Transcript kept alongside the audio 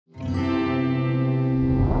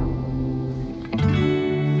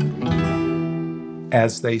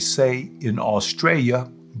As they say in Australia,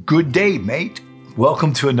 good day, mate.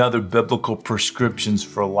 Welcome to another Biblical Prescriptions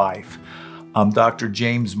for Life. I'm Dr.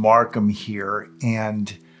 James Marcum here,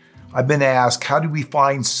 and I've been asked, how do we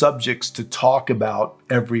find subjects to talk about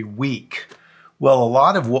every week? Well, a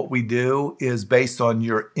lot of what we do is based on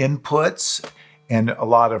your inputs and a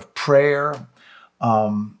lot of prayer.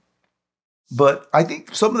 But I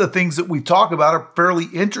think some of the things that we talk about are fairly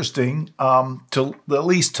interesting, at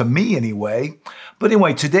least to me anyway. But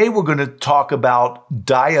anyway, today we're going to talk about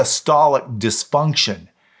diastolic dysfunction.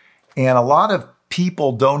 And a lot of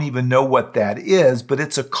people don't even know what that is, but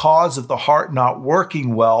it's a cause of the heart not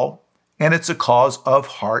working well, and it's a cause of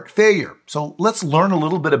heart failure. So let's learn a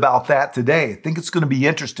little bit about that today. I think it's going to be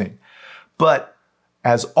interesting. But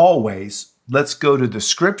as always, let's go to the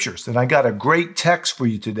scriptures. And I got a great text for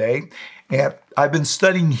you today. And I've been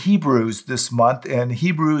studying Hebrews this month, and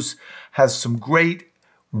Hebrews has some great,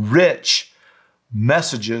 rich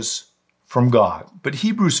messages from God. But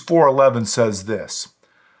Hebrews 4:11 says this,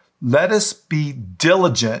 "Let us be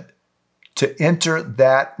diligent to enter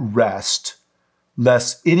that rest,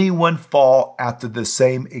 lest anyone fall after the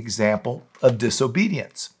same example of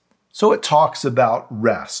disobedience." So it talks about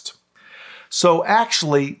rest. So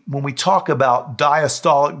actually, when we talk about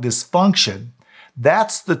diastolic dysfunction,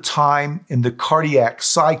 that's the time in the cardiac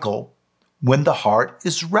cycle when the heart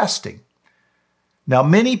is resting. Now,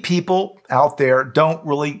 many people out there don't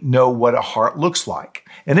really know what a heart looks like.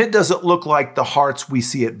 And it doesn't look like the hearts we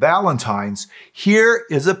see at Valentine's. Here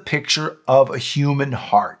is a picture of a human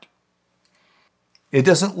heart. It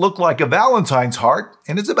doesn't look like a Valentine's heart,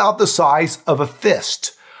 and it's about the size of a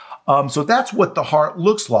fist. So that's what the heart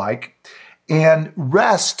looks like. And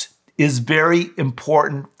rest is very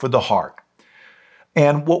important for the heart.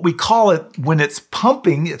 And what we call it, when it's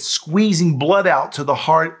pumping, it's squeezing blood out to the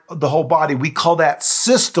heart, the whole body, we call that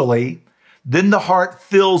systole. Then the heart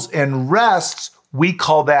fills and rests, we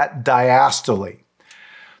call that diastole.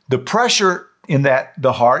 The pressure in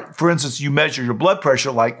the heart, for instance, you measure your blood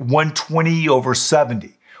pressure like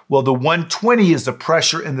 120/70. Well, the 120 is the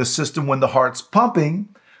pressure in the system when the heart's pumping.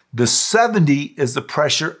 The 70 is the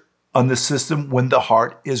pressure on the system when the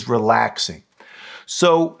heart is relaxing.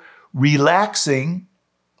 So relaxing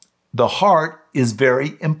the heart is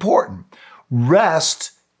very important.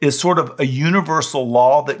 Rest is sort of a universal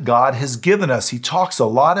law that God has given us. He talks a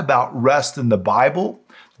lot about rest in the Bible,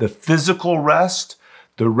 the physical rest,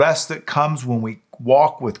 the rest that comes when we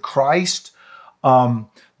walk with Christ.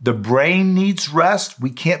 The brain needs rest. We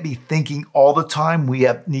can't be thinking all the time. We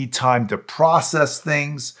need time to process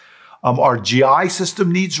things. Our GI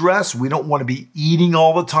system needs rest. We don't want to be eating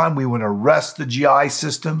all the time. We want to rest the GI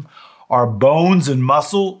system. Our bones and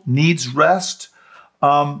muscle needs rest.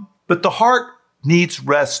 But the heart needs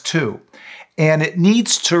rest too. And it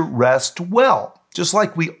needs to rest well, just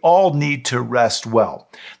like we all need to rest well.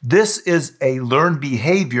 This is a learned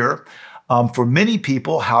behavior for many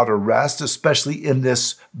people, how to rest, especially in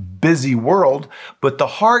this busy world. But the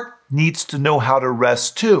heart needs to know how to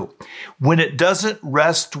rest too. When it doesn't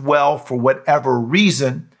rest well for whatever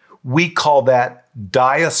reason, we call that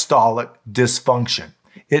diastolic dysfunction.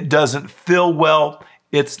 It doesn't feel well,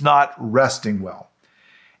 it's not resting well.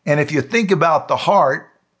 And if you think about the heart,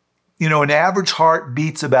 an average heart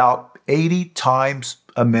beats about 80 times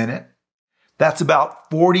a minute. That's about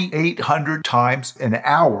 4,800 times an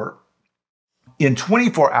hour. In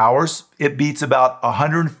 24 hours, it beats about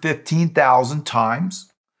 115,000 times.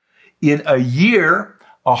 In a year,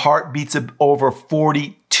 a heart beats over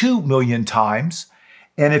 42 million times.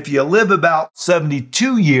 And if you live about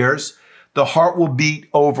 72 years, the heart will beat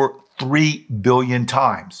over 3 billion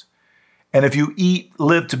times. And if you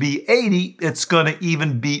live to be 80, it's going to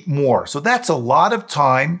even beat more. So that's a lot of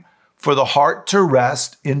time for the heart to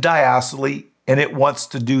rest in diastole, and it wants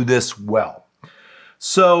to do this well.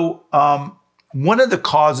 So, one of the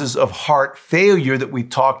causes of heart failure that we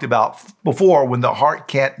talked about before, when the heart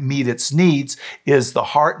can't meet its needs, is the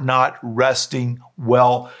heart not resting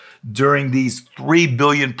well during these 3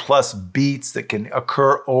 billion plus beats that can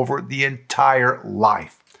occur over the entire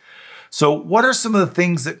life. So what are some of the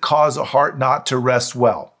things that cause a heart not to rest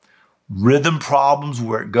well? Rhythm problems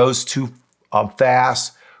where it goes too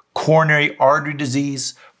fast, coronary artery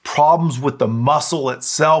disease, problems with the muscle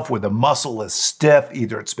itself, where the muscle is stiff,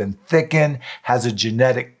 either it's been thickened, has a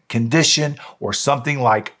genetic condition, or something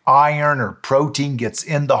like iron or protein gets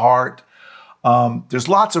in the heart. There's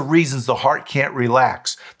lots of reasons the heart can't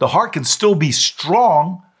relax. The heart can still be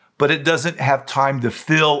strong, but it doesn't have time to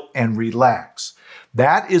fill and relax.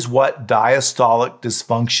 That is what diastolic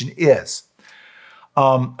dysfunction is.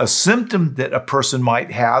 A symptom that a person might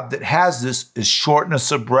have that has this is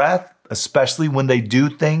shortness of breath, especially when they do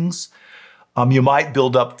things. You might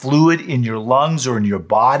build up fluid in your lungs or in your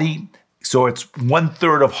body. So it's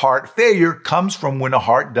 1/3 of heart failure comes from when a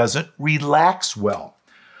heart doesn't relax well.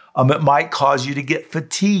 It might cause you to get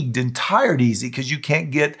fatigued and tired easy because you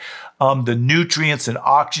can't get the nutrients and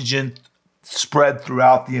oxygen spread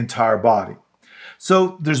throughout the entire body.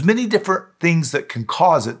 So there's many different things that can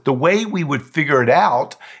cause it. The way we would figure it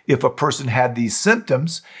out if a person had these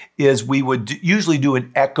symptoms is we would usually do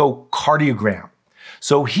an echocardiogram.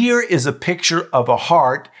 So here is a picture of a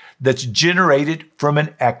heart that's generated from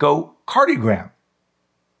an echocardiogram.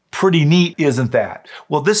 Pretty neat, isn't that?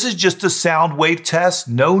 Well, this is just a sound wave test,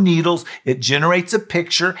 no needles. It generates a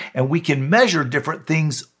picture, and we can measure different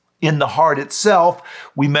things in the heart itself.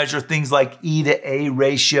 We measure things like E to A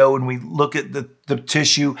ratio, and we look at the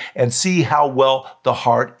tissue and see how well the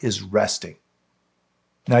heart is resting.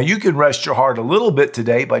 Now, you can rest your heart a little bit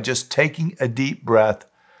today by just taking a deep breath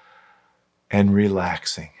and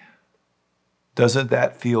relaxing. Doesn't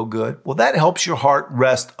that feel good? Well, that helps your heart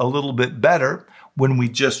rest a little bit better when we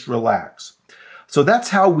just relax. So that's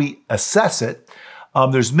how we assess it.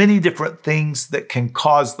 There's many different things that can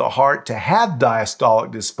cause the heart to have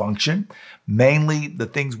diastolic dysfunction, mainly the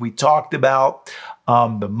things we talked about,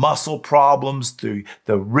 the muscle problems, the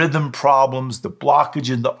rhythm problems, the blockage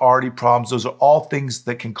in the artery problems. Those are all things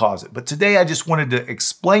that can cause it. But today I just wanted to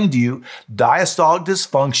explain to you diastolic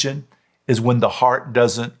dysfunction is when the heart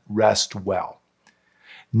doesn't rest well.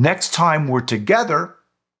 Next time we're together,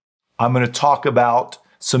 I'm going to talk about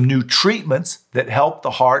some new treatments that help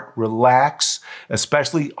the heart relax,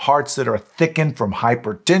 especially hearts that are thickened from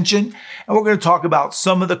hypertension. And we're going to talk about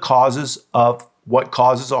some of the causes of what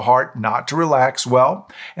causes a heart not to relax well.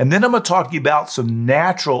 And then I'm going to talk to you about some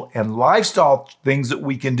natural and lifestyle things that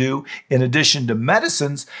we can do in addition to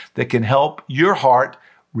medicines that can help your heart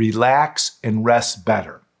relax and rest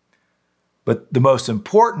better. But the most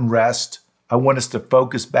important rest, I want us to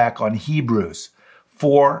focus back on Hebrews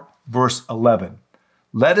 4, verse 11.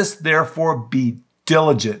 Let us therefore be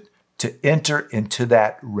diligent to enter into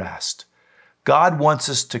that rest. God wants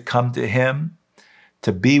us to come to Him,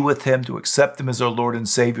 to be with Him, to accept Him as our Lord and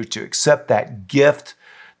Savior, to accept that gift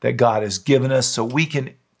that God has given us so we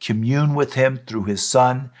can commune with Him through His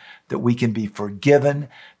Son, that we can be forgiven,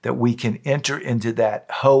 that we can enter into that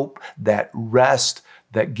hope, that rest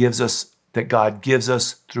that God gives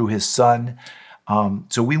us through His Son.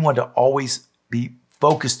 So we want to always be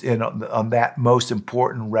focused in on that most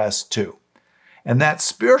important rest too. And that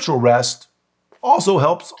spiritual rest also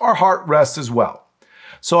helps our heart rest as well.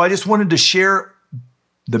 So I just wanted to share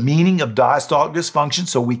the meaning of diastolic dysfunction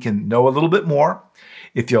so we can know a little bit more.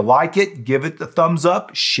 If you like it, give it the thumbs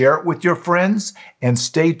up, share it with your friends, and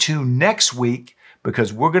stay tuned next week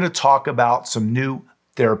because we're going to talk about some new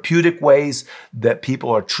therapeutic ways that people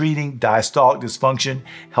are treating diastolic dysfunction,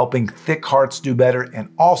 helping thick hearts do better,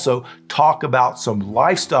 and also talk about some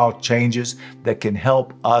lifestyle changes that can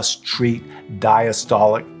help us treat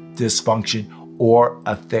diastolic dysfunction or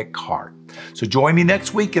a thick heart. So join me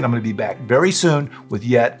next week, and I'm going to be back very soon with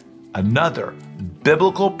yet another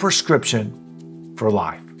biblical prescription for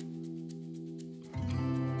life.